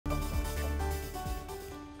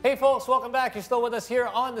Hey folks, welcome back. You're still with us here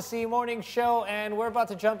on the C Morning Show, and we're about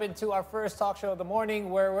to jump into our first talk show of the morning,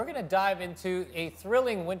 where we're going to dive into a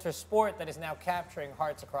thrilling winter sport that is now capturing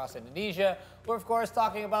hearts across Indonesia. We're of course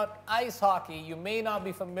talking about ice hockey. You may not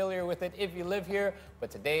be familiar with it if you live here, but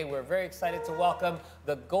today we're very excited to welcome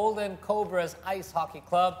the Golden Cobras Ice Hockey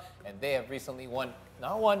Club, and they have recently won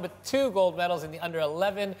not one, but 2 gold medals in the under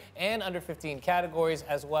 11 and under 15 categories,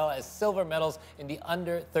 as well as silver medals in the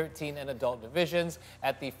under 13 and adult divisions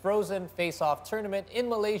at the Frozen Faceoff Tournament in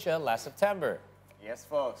Malaysia last September. Yes,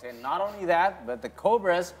 folks, and not only that, but the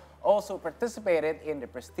Cobras also participated in the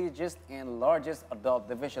prestigious and largest adult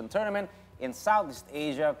division tournament in Southeast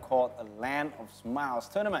Asia called a Land of Smiles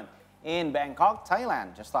Tournament in Bangkok,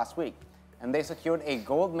 Thailand, just last week. And they secured a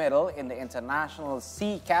gold medal in the international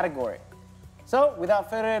C category. So, without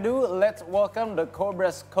further ado, let's welcome the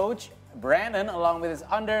Cobras coach, Brandon, along with his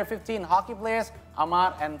under 15 hockey players,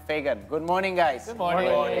 Ahmad and Fagan. Good morning, guys. Good morning.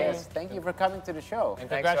 Good morning. Yes, thank you for coming to the show. And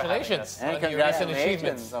congratulations. And on your recent congratulations,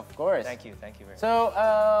 achievements. of course. Thank you very much.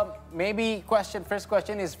 So, maybe first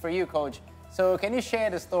question is for you, Coach. So, can you share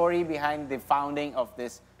the story behind the founding of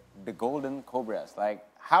the Golden Cobras? Like,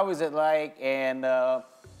 how is it like? And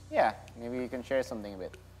yeah, maybe you can share something a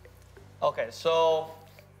bit. Okay, so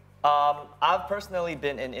I've personally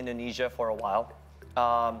been in Indonesia for a while,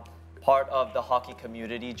 part of the hockey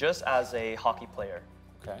community just as a hockey player.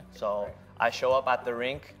 Okay. So I show up at the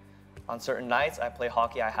rink on certain nights, I play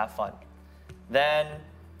hockey, I have fun. Then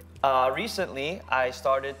recently I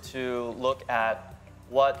started to look at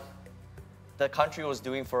what the country was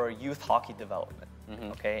doing for youth hockey development.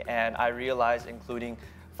 Okay, and I realized, including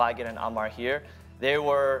Fagan and Amar here, they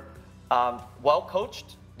were well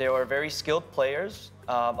coached, they were very skilled players.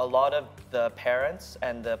 A lot of the parents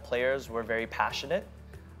and the players were very passionate,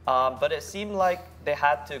 but it seemed like they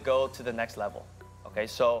had to go to the next level. Okay,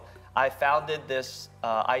 so I founded this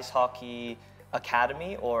ice hockey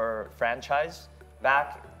academy or franchise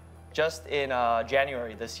back just in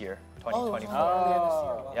January this year, 2024.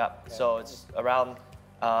 Oh. Yeah, so it's around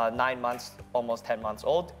 9 months, almost 10 months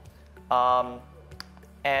old.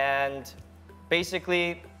 And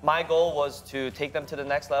basically, my goal was to take them to the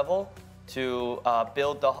next level, to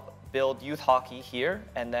build youth hockey here,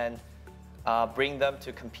 and then bring them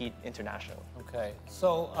to compete internationally. Okay,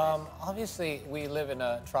 so obviously we live in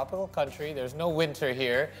a tropical country. There's no winter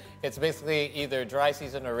here. It's basically either dry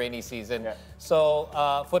season or rainy season. Yeah. So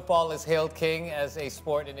football is hailed king as a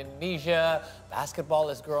sport in Indonesia. Basketball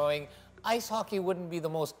is growing. Ice hockey wouldn't be the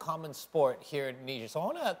most common sport here in Indonesia. So I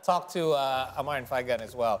want to talk to Amar and Fagan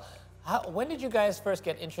as well. When did you guys first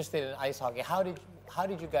get interested in ice hockey? How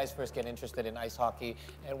did you guys first get interested in ice hockey,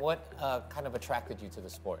 and what kind of attracted you to the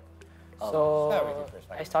sport? So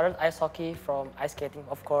I started ice hockey from ice skating,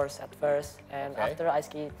 of course, at first. And after ice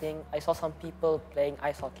skating, I saw some people playing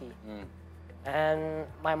ice hockey. And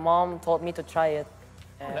my mom told me to try it.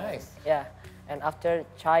 And Nice. Yeah. And after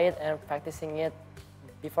try it and practicing it,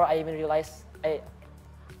 before I even realized I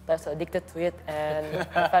was addicted to it, and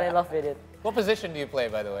I fell in love with it. What position do you play,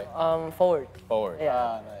 by the way? Forward. Forward.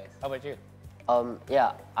 Yeah. Nice. How about you?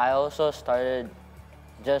 Yeah, I also started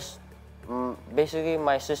just, basically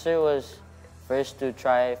my sister was first to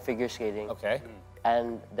try figure skating. Okay.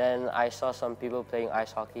 And then I saw some people playing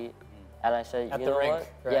ice hockey, and I said, At you the know rink, what?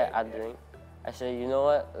 right? Yeah, at the rink. I said, you know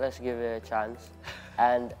what? Let's give it a chance.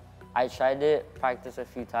 And I tried it, practiced a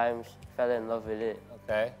few times, fell in love with it.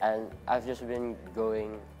 Okay. And I've just been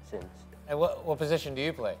going since. And what position do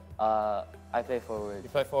you play? I play forward. You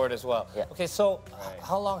play forward as well. Yeah. Okay, so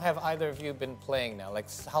how long have either of you been playing now? Like,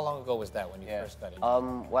 how long ago was that when you first got in?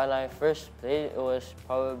 When I first played, it was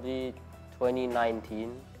probably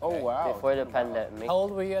 2019. Oh, wow. Before the pandemic. How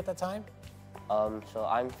old were you at the time? So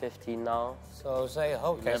I'm 15 now. So say,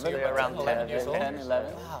 okay, so you're around 11 years old? 10,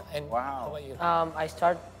 11. Wow. And Wow. how about you? I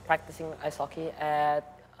started practicing ice hockey at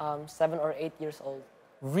 7 or 8 years old.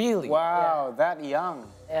 Really? Wow, that young.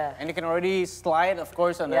 Yeah. And you can already slide, of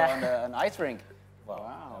course, on the ice rink.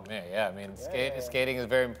 Wow. Yeah, I mean, skating is a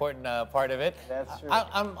very important part of it. That's true.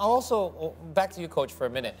 I'm also, back to you, Coach, for a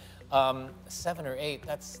minute. 7 or 8,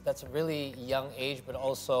 that's a really young age, but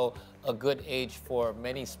also a good age for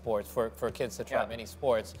many sports, for kids to try many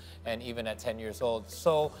sports, and even at 10 years old.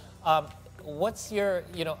 So what's your,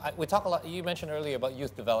 we talk a lot, you mentioned earlier about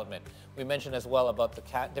youth development. We mentioned as well about the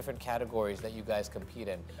different categories that you guys compete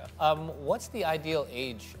in. What's the ideal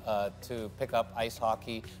age to pick up ice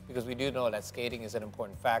hockey? Because we do know that skating is an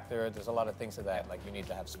important factor. There's a lot of things to that, like you need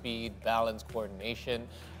to have speed, balance, coordination.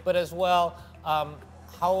 But as well,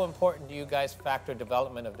 how important do you guys factor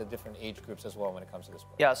development of the different age groups as well when it comes to the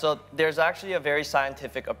sport? Yeah, so there's actually a very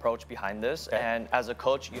scientific approach behind this. Okay. And as a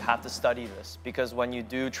coach, you have to study this because when you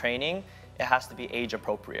do training, it has to be age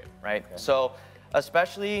appropriate, right? Okay. So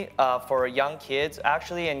especially for young kids,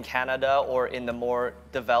 actually in Canada or in the more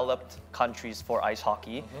developed countries for ice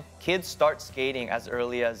hockey, kids start skating as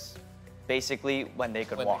early as basically when they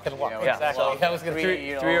could When walk. they can walk, Yeah, exactly. so That was gonna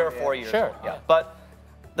be- 3 or 4 years Sure, old. yeah. But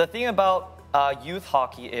the thing about youth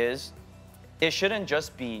hockey is it shouldn't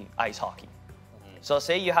just be ice hockey. So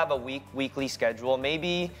say you have a weekly schedule,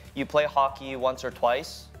 maybe you play hockey once or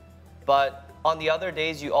twice, but on the other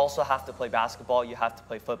days you also have to play basketball, you have to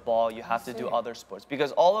play football, you have to do other sports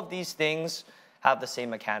because all of these things have the same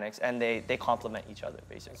mechanics and they complement each other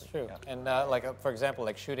basically. That's true. Yeah. And for example,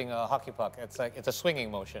 like shooting a hockey puck, it's a swinging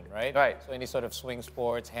motion, right? Right. So any sort of swing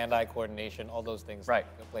sports, hand-eye coordination, all those things Right.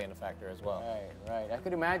 play in a factor as well. Right. I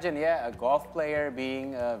could imagine, yeah, a golf player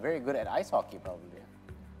being very good at ice hockey, probably.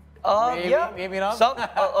 Maybe, Yeah, maybe not.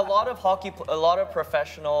 A lot of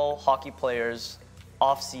professional hockey players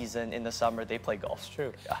off season in the summer they play golf. It's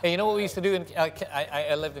true. Yeah. Hey, you know what we used to do?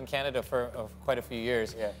 I lived in Canada for quite a few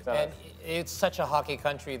years. Yeah, tell and us. it's such a hockey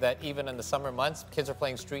country that even in the summer months, kids are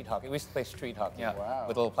playing street hockey. We used to play street hockey Yeah. Wow.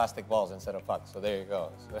 with little plastic balls instead of pucks. So there you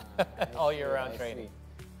go. So all year round I training.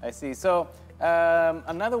 see. I see. So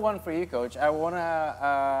another one for you, Coach. I want to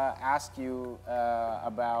ask you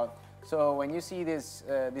about. So when you see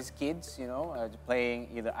these kids, you know, playing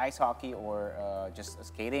either ice hockey or just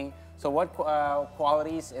skating, so what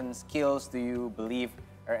qualities and skills do you believe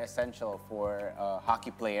are essential for hockey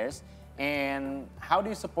players? And how do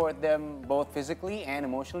you support them both physically and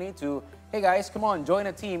emotionally to, hey guys, come on, join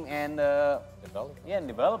a team and Develop.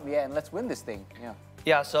 and let's win this thing. Yeah.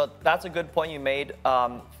 Yeah, so that's a good point you made,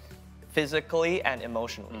 physically and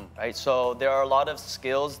emotionally, right? So there are a lot of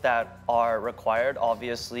skills that are required,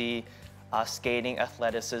 obviously, skating,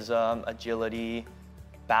 athleticism, agility,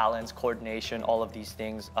 balance, coordination, all of these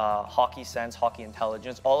things, hockey sense, hockey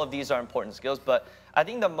intelligence, all of these are important skills, but I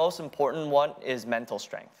think the most important one is mental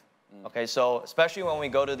strength. Okay, so especially when we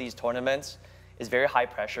go to these tournaments, it's very high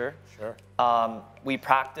pressure. Sure. We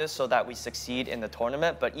practice so that we succeed in the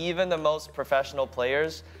tournament, but even the most professional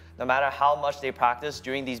players, no matter how much they practice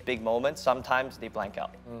during these big moments, sometimes they blank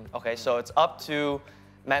out. Okay, so it's up to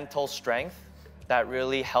mental strength that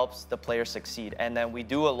really helps the player succeed. And then we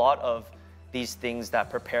do a lot of these things that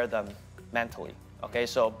prepare them mentally. Okay,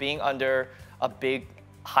 so being under a big,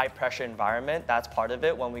 high pressure environment, that's part of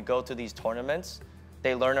it. When we go to these tournaments,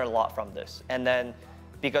 they learn a lot from this. And then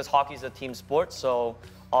because hockey is a team sport, so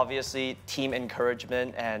obviously team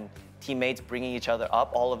encouragement and teammates bringing each other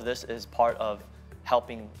up, all of this is part of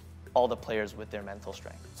helping all the players with their mental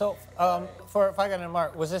strength. So for Fagan and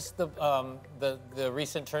Mark, was this the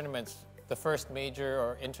recent tournaments, the first major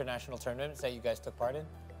or international tournaments that you guys took part in?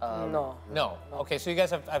 No. No. Okay, so you guys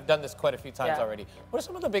have done this quite a few times Yeah. already. What are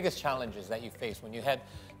some of the biggest challenges that you face when you head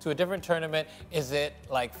to a different tournament? Is it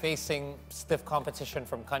like facing stiff competition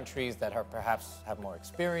from countries that are perhaps have more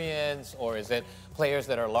experience, or is it players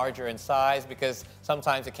that are larger in size? Because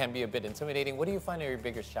sometimes it can be a bit intimidating. What do you find are your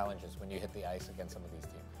biggest challenges when you hit the ice against some of these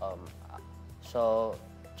teams? So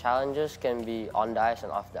challenges can be on the ice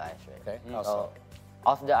and off the ice, right? Okay. How So so?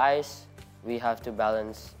 off the ice, we have to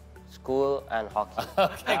balance school and hockey.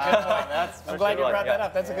 Okay, good point. I'm glad you brought that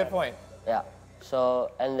up. That's a good point. Yeah.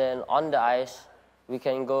 So, and then on the ice, we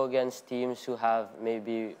can go against teams who have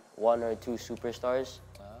maybe 1 or 2 superstars.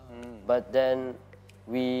 But then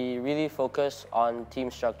we really focus on team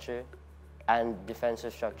structure and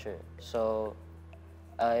defensive structure. So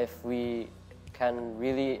if we can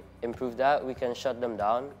really improve that, we can shut them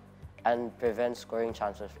down and prevent scoring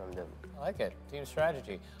chances from them. I like it. Team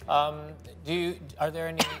strategy. Are there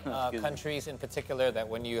any countries in particular that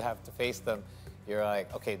when you have to face them, you're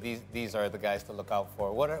like, okay, these are the guys to look out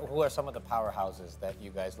for? Who are some of the powerhouses that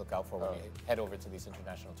you guys look out for when you head over to these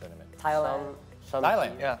international tournaments? Thailand. Some Thailand?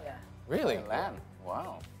 teams- Yeah. Yeah. Really? Land.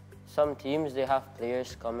 Wow. Some teams, they have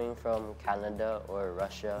players coming from Canada or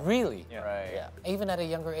Russia. Really? Yeah. Right. Yeah. Even at a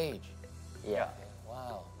younger age? Yeah.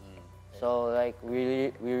 Wow. So like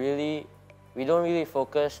we don't really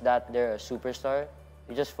focus that they're a superstar.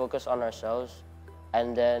 We just focus on ourselves,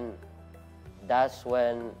 and then that's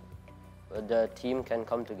when the team can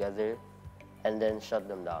come together and then shut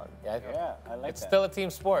them down. Yeah, I like it's that. still a team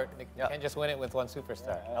sport. You Yeah. can't just win it with one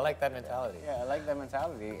superstar. I like that mentality. Yeah, I like that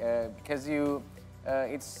mentality because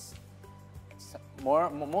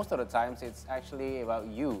most of the times it's actually about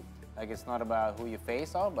you. Like it's not about who you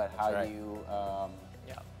face off, but how right. you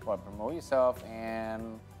Yeah. promote yourself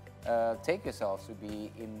and take yourselves to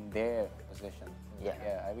be in their position. Yeah.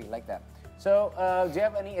 Yeah, I really like that. So, do you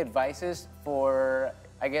have any advices for,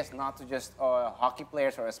 I guess, not to just hockey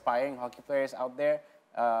players or aspiring hockey players out there,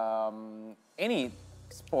 any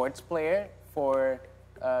sports player for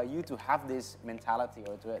you to have this mentality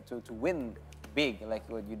or to win big like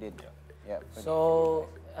what you did? Yeah. So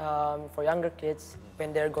for younger kids,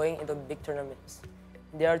 when they're going into big tournaments,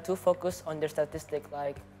 they are too focused on their statistic,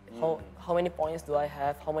 like how many points do I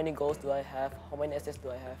have, how many goals do I have, how many assists do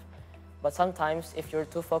I have. But sometimes if you're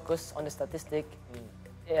too focused on the statistic,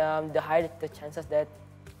 the higher the chances that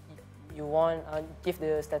you won't give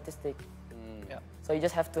the statistic. Yeah. So you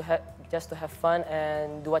just have to have fun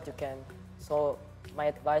and do what you can. So my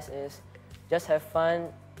advice is just have fun,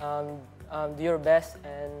 do your best,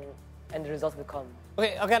 and the results will come.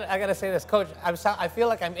 Okay, I gotta say this, Coach. I feel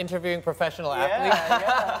like I'm interviewing professional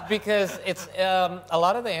athletes because it's a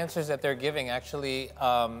lot of the answers that they're giving actually.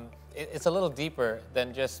 It's a little deeper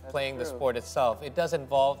than just playing the sport itself. It does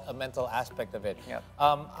involve a mental aspect of it. Yeah.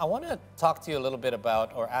 I want to talk to you a little bit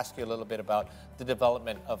about, or ask you a little bit about, the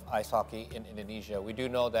development of ice hockey in Indonesia. We do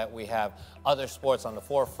know that we have other sports on the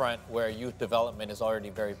forefront where youth development is already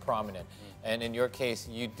very prominent. And in your case,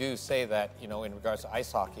 you do say that, you know, in regards to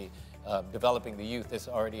ice hockey, developing the youth is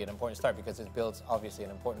already an important start because it builds, obviously, an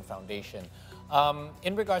important foundation.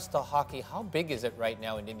 In regards to hockey, how big is it right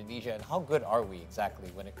now in Indonesia, and how good are we exactly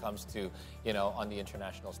when it comes to, you know, on the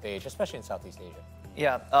international stage, especially in Southeast Asia?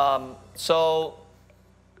 Yeah, so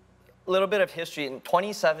a little bit of history. In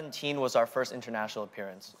 2017 was our first international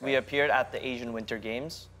appearance. We appeared at the Asian Winter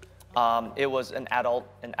Games. It was an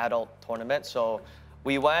adult tournament, so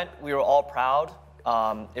we went, we were all proud.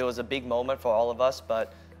 It was a big moment for all of us,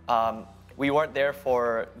 but we weren't there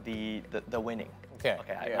for the winning. Okay.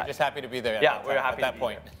 You're just happy to be there. Yeah, we're happy at that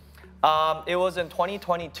point. It was in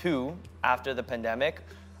 2022, after the pandemic,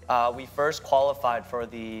 we first qualified for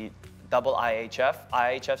the double IHF.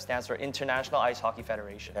 IHF stands for International Ice Hockey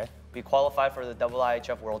Federation. Okay. We qualified for the double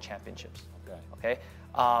IHF World Championships. Okay.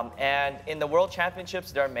 And in the World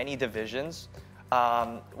Championships, there are many divisions.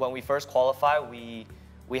 When we first qualify, we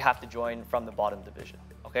have to join from the bottom division.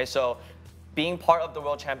 Okay, so being part of the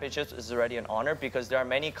World Championships is already an honor because there are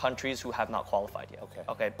many countries who have not qualified yet.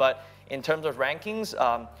 Okay, but in terms of rankings,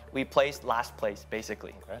 we placed last place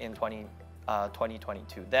basically in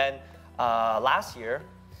 2022. Then last year,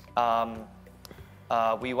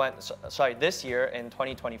 this year in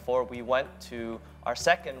 2024, we went to our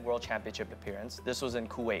second World Championship appearance. This was in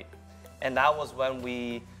Kuwait, and that was when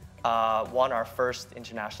we won our first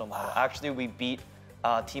international medal. Actually, we beat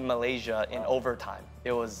Team Malaysia in overtime.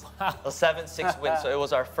 It was a 7-6 win, so it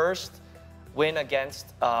was our first win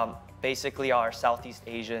against basically our Southeast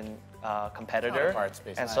Asian competitor.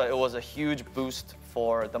 And so it was a huge boost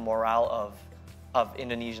for the morale of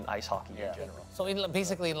Indonesian ice hockey in general. So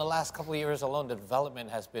basically in the last couple of years alone, the development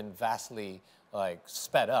has been vastly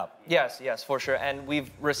sped up. Yes, for sure. And we've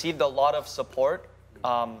received a lot of support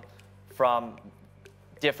from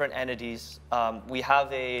different entities. We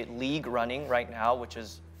have a league running right now, which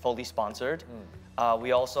is fully sponsored.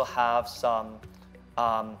 We also have some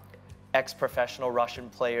ex-professional Russian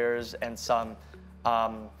players and some,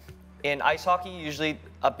 in ice hockey, usually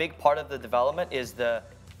a big part of the development is the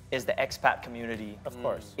expat community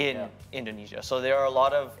in Indonesia. So there are a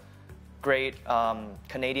lot of great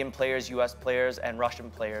Canadian players, US players, and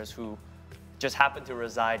Russian players who just happen to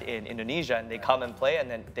reside in Indonesia, and they come and play, and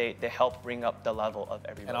then they help bring up the level of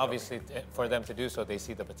everybody. And obviously, for them to do so, they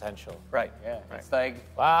see the potential. Right. Yeah. It's like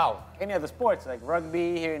any other sports, like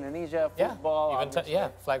rugby here in Indonesia, football.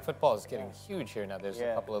 Even flag football is getting huge here now. There's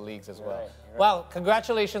a couple of leagues as well. Well,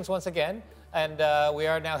 congratulations once again. And we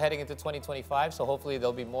are now heading into 2025, so hopefully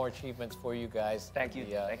there'll be more achievements for you guys. Thank you.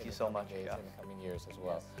 Thank you so much. In the coming years as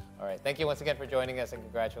well. All right. Thank you once again for joining us, and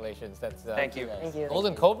congratulations. That's Thank you. Thank you.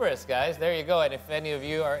 Golden Cobras, guys. There you go. And if any of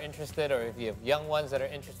you are interested, or if you have young ones that are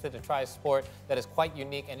interested to try a sport that is quite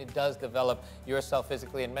unique and it does develop yourself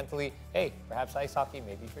physically and mentally, hey, perhaps ice hockey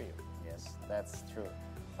may be for you. Yes, that's true.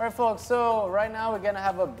 All right, folks, so right now we're going to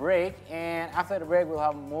have a break, and after the break, we'll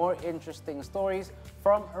have more interesting stories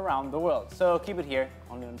from around the world. So keep it here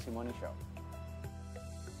on the MC Morning Show.